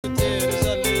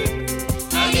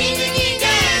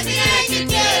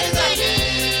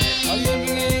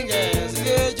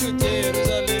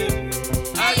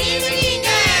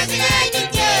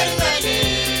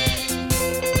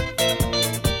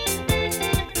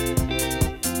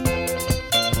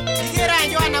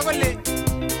Joanna kole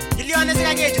kilione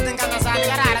sikakechut eng kanasani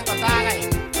kararan kotakai.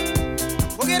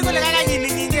 Koker kole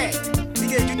kakanyiminyinge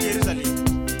sikechut Jerusalem.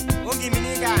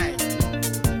 Kokimini kai.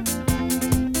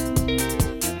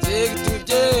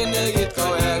 Chekitupche nekit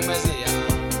kowek Mesia.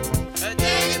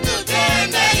 Chekitupche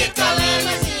nekit kowek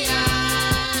Mesia.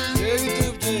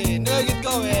 Chekitupche nekit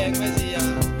kowek Mesia.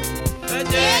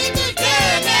 Chekitupche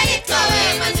nekit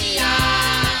kowek Mesia.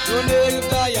 Nekit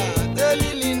kaya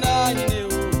delili nanyineu.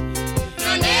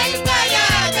 Nekit kaya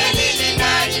delili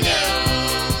nanyineu.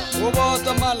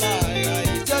 Koboto malaika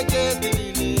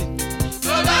icheketilile.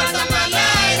 Koboto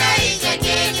malaika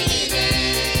icheketilile.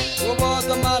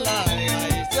 Koboto malaika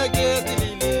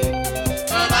icheketilile.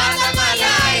 Koboto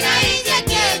malaika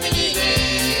icheketilile.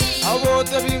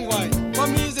 Akotebi ngwany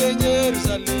komise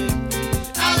Jerusalem.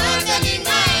 Akotebi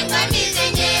ngwany komise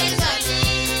Jerusalem.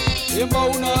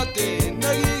 Embaunotet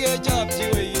nekikechopchi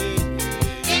weye.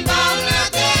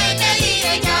 Embaunotet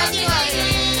nekikechopchi weye.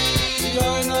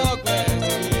 Kiyoe nokwek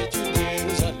sikechut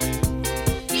Jerusalem.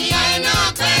 Kiyoe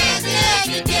nokwek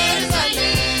sikechut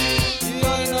Jerusalem.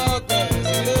 Kiyoe nokwek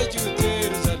sikechut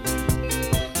Jerusalem.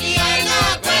 Kiyoe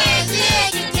nokwek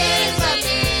sikechut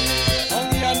Jerusalem.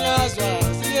 Ongiyanyaswa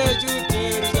sikechut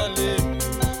Jerusalem.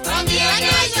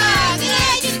 Ongiyanyaswa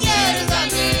sikechut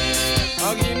Jerusalem.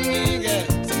 Akiminge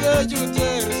sikechut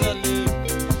Jerusalem.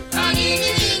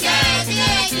 Akiminge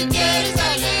sikechut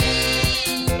Jerusalem.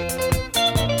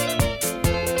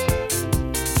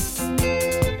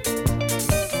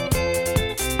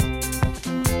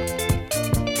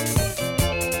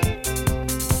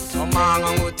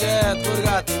 Somang'ang'utiet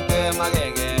kurgat tiptem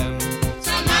agenge.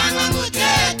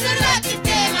 Somang'ang'utiet kurgat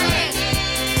tiptem agenge.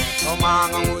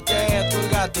 Somang'ang'utiet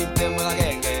kurgat tiptem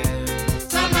agenge.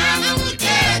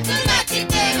 Somang'ang'utiet kurgat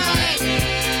tiptem agenge.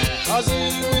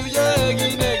 Asikuye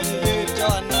kit nekiker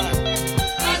Joanna.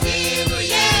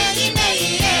 Asikuye kit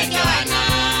nekiker Joanna.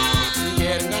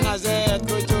 Kiker nganaset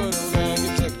kochorugei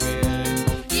kipsengwet.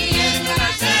 Kiker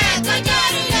nganaset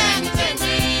kochorugei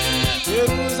kipsengwet.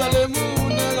 Jerusalemu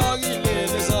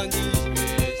nekakilelesonji.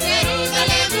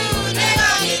 Jerusalemu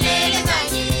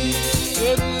nekakilelesonji.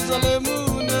 Jerusalemu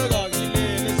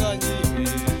nekakilelesonji.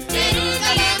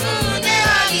 Jerusalemu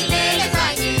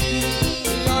nekakilelesonji.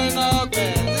 Kiyoe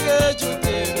nokwek sikechut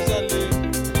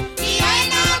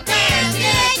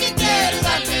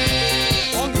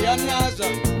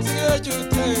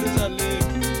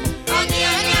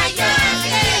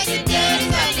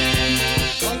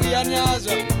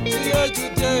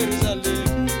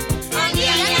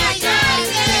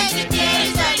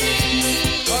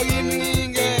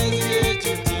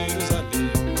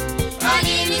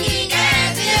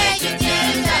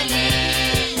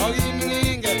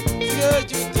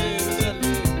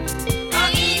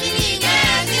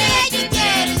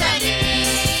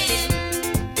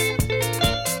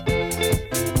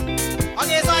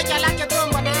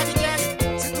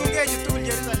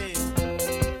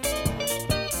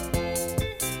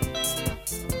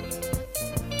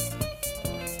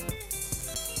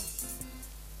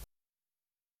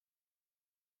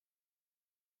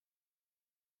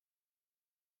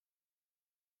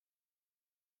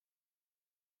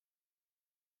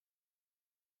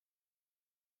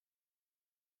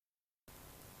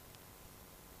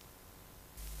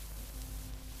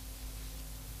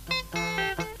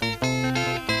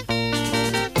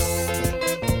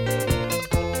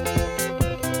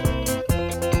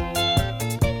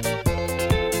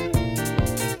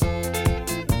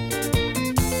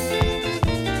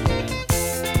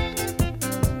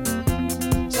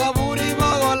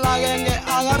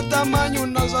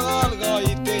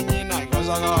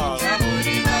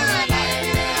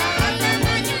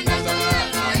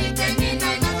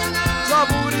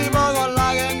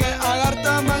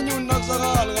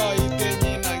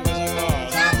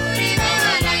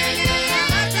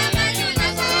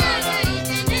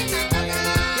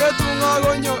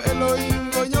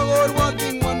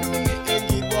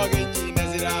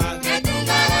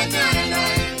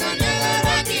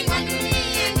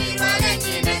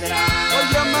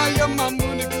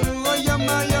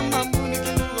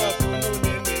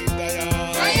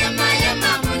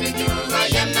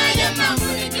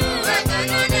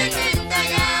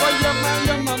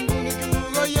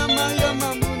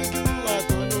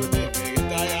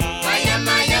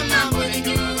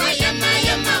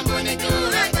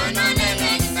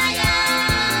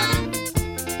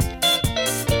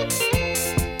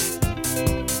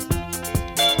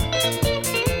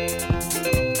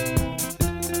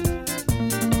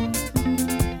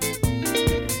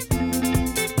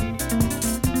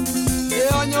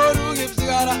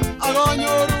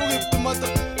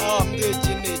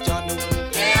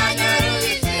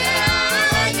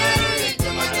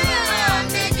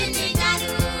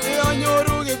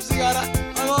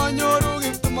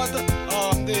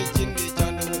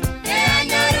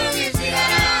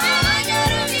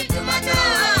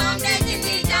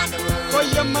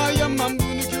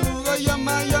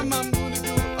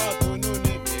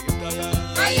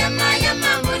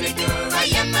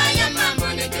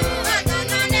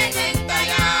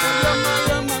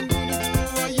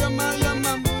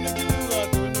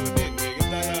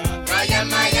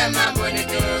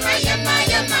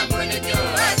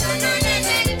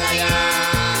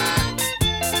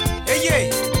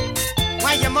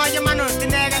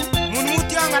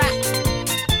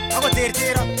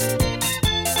tertero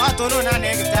atono na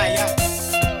ne gitaya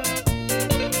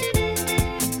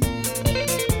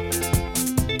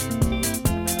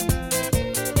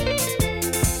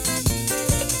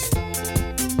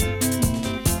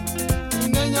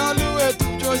Nenyalu etu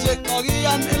Jose Korir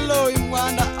elo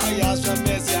imwanda ayaswa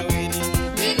mesi awiri.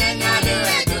 Nenyalu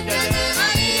etu Jose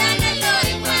Korir elo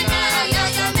imwanda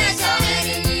ayaswa mesi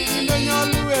awiri.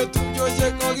 Nenyalu etu Jose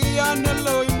Korir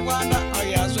elo imwanda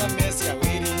ayaswa mesi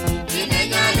awiri.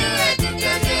 Nenyalu etu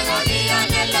Jose Korir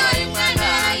elo imwanda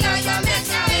ayaswa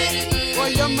mesi awiri.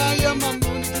 Oyama yama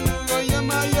munitu,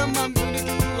 oyama yama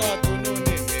munitu, atono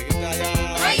ne megitaya.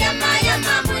 Oyama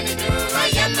yama munitu,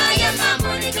 oyama yama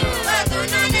munitu,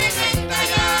 atono ne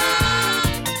megitaya.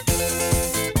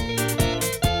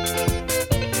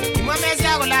 imwa mesi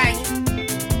ya kulai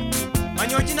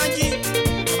manyoji nanji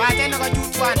bate na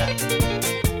kujutwanda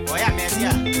oya mesi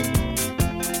ya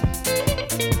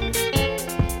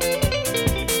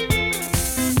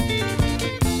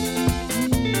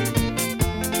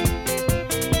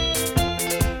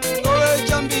Kowe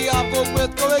chambi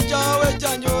apokwet, kowe chawe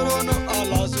chanjoro no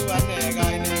alasu anega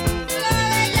ini.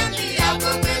 Kowe jambi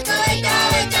apope, kowe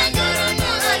chawe chanjoro no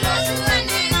alosu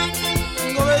anegani.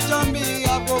 Kowe chambi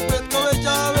apokwet, kowe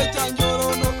chawe chanjoro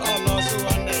no alasu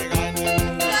anega ini.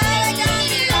 Kowe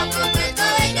jambi apope,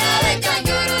 kowe chawe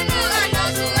chanjoro no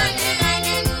alosu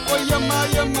anegani. Oyama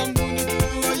yama munitu,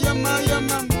 oyama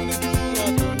yama munitu,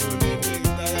 atono ne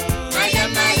megitaya.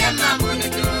 Oyama yama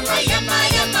munitu, oyama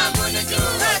yama munitu,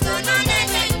 atono ne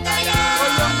megitaya.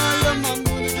 Oyama yama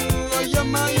munitu,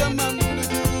 oyama yama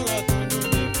munitu, atono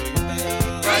ne megitaya.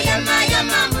 Oyama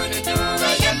yama munitu,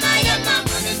 oyama yama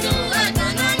munitu,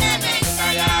 atono ne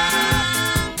megitaya.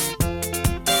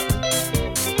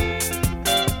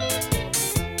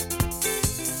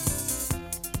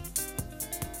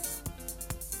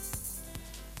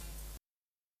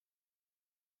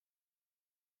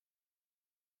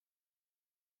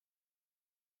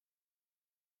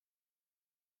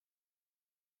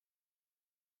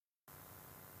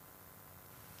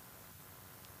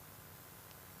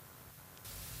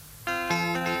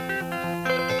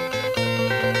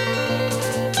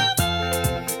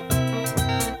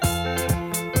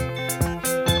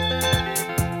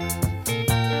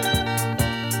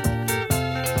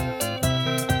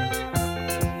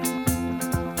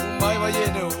 Umay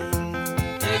bayeno,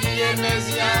 egiyer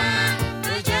mesia,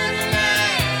 ujerule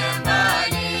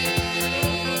mbali.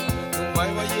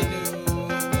 Umay bayeno,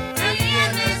 Egiyer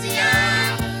mesia,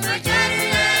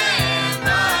 ujerule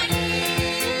mbali.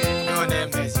 yone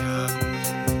mesia.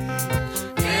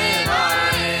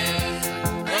 Ebae,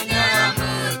 enyala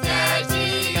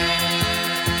mutejile.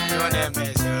 Yone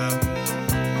mesia.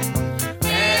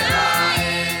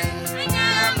 Ebae,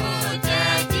 enyala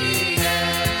mutejile.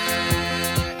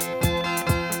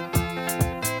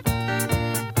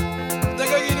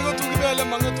 Daga gini ko tugi bele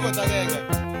manga tuwa tagage.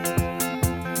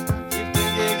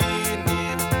 Daga gini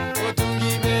ko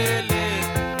tugi bele.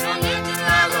 Mangitu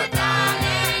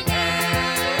agotalenge.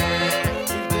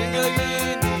 Daga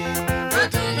gini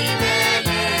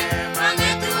Otungibele,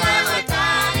 mangitu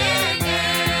agotalenge.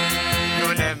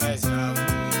 yone mesia.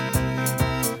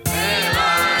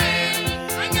 Ebae,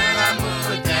 enyala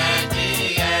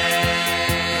mutejile.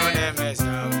 Yone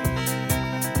mesia.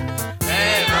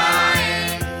 Ebae,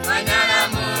 enyala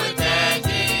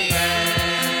mutejile.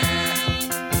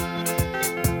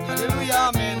 Hallelujah,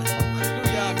 amen.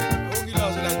 Hallelujah, amen. Ongila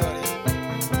osula tore.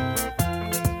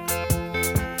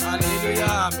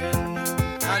 Hallelujah, amen.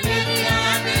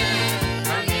 Hallelujah, amen.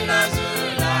 Angela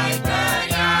zula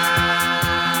italia.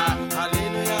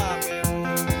 Hallelujah, amen.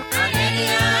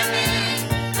 Hallelujah, amen.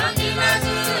 Angela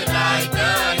zula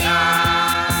italia.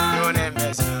 Yone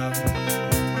mesia.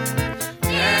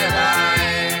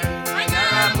 Ebae,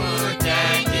 enyala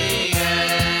mutejile.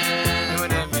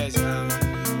 Yone mesia.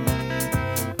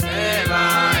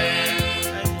 Ebae,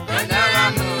 enyala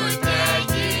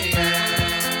mutejile.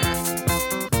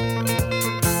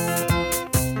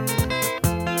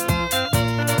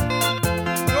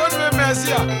 Yone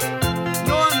mesia.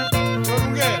 Yon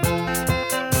sorunge.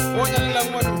 Onya lila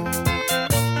mwadu.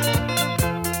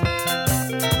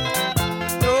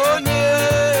 Yone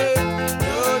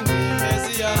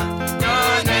mesia.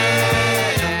 Nyone,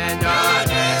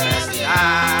 nyone mesia.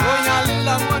 Onya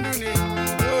lila mwadu ni.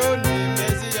 Yone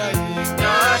mesia.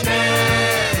 Nyone,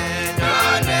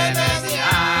 nyone mesia.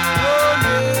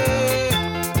 Yone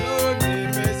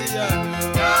mesia.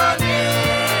 Nyone,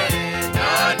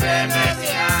 nyone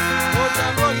mesia.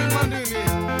 Otambo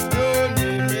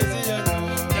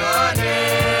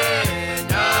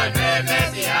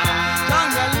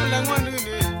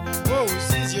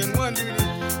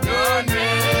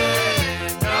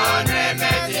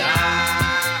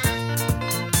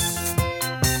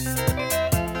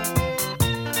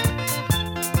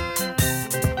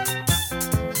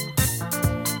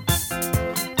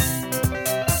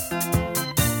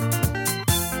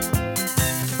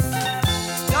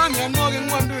mianwogik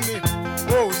ng'wonduni.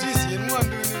 Oh, usisien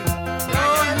ng'wonduni.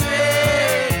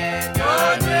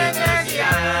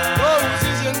 Oh,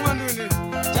 usisien ng'wonduni.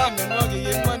 Chang mianwogik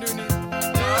en ng'wonduni.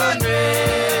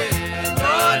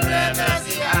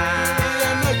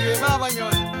 Iyenekwe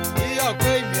babanyon,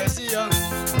 iyokwech Mesia.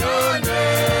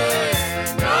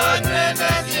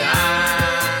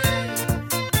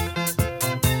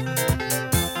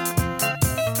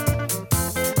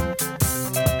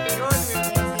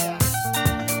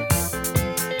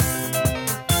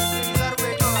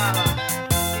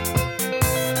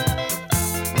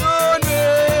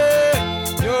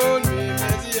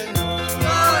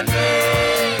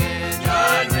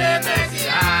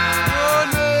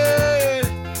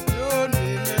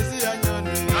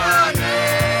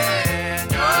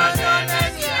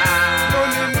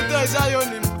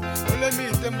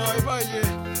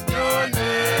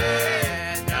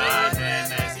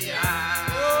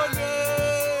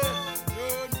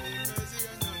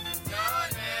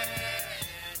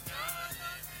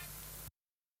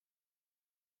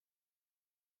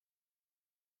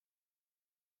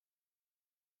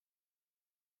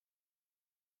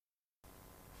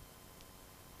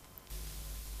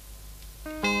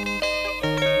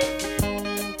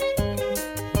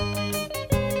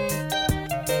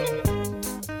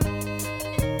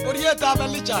 Koriet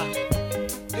Elijah,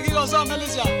 nekikosom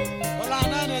Elisha,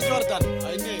 kolane en Jordan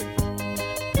ainet.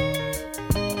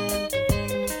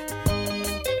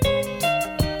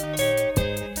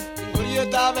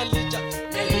 Koriet Elijah,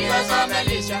 nekikosom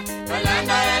Elisha,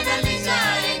 kolane en Elisha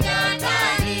en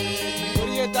Jordan.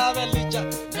 Koriet Elijah,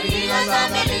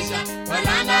 nekikosom Elisha,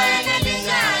 kolane en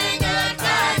Elisha en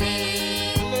Jordan.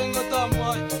 lengo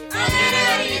tamwoi, Agere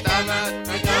aritama,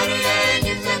 machoruge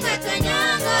nyusenga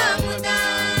kanyanga muda.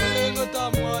 lengo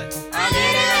tamwoi,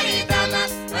 Agere aritama,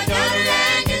 machoruge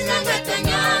nyusenga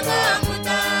kanyanga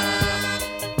muda.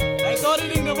 aitori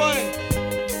ning nebo en.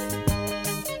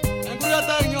 En koriet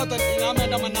aeng yoton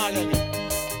inamenda managenge.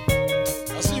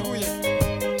 Asikuye.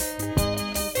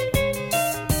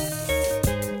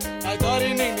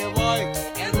 Aitori ning nebo en.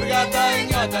 En koriet aeng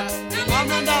yoton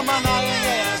inamenda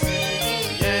managenge.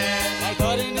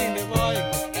 Aitori ning nebo en.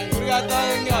 En koriet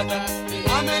aeng yoton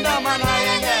inamenda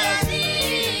managenge.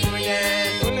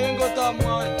 Lengo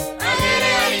tamwoi,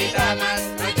 Agere aritama,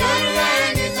 machoruge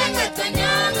nyusenga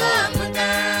kanyanga muda.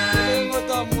 lengo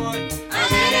tamwoi,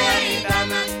 Agere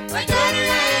aritama,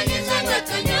 machoruge nyusenga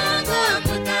kanyanga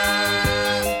muda.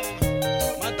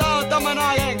 Matao taman ak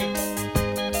agenge.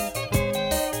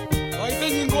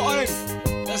 Koitenyin ko oeng.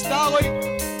 Testa akoi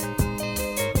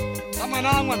taman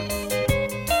ak ang'wan.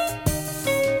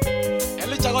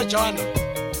 Elijah ko Joana.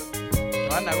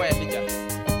 Joana ko Elijah.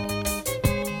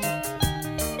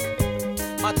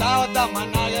 Matao taman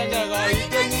ak agenge.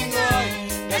 Koitenyin ko oeng.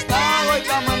 Testa akoi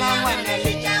taman ak ang'wan.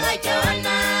 Elijah.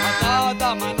 Matao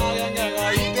taman ak agenge.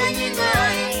 Koitenyin ko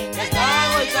oeng. Testa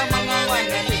akoi taman ak ang'wan.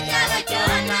 Elijah.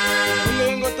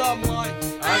 Lengo tamwoi.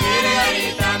 Agere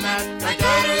aritama,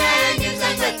 machoruge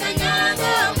nyusenga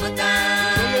kanyanga muda.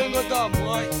 Lengo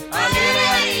tamwoi. Agere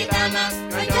aritama,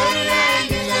 machoruge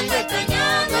nyusenga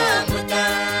kanyanga muda.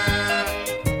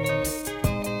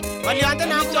 Ng'olionde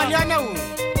non ko ng'oliot neu.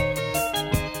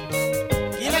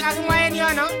 Kile kakimwa en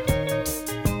yono,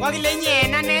 kokile inye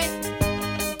en ane,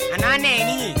 anan ane en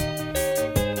inye.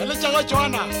 Elijah ko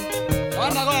Joana.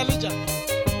 Joana ko Elijah.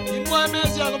 Kimwoe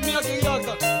Mesia komi ak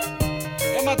chekiyokto.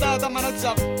 En Mathayo taman ak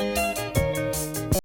tisap.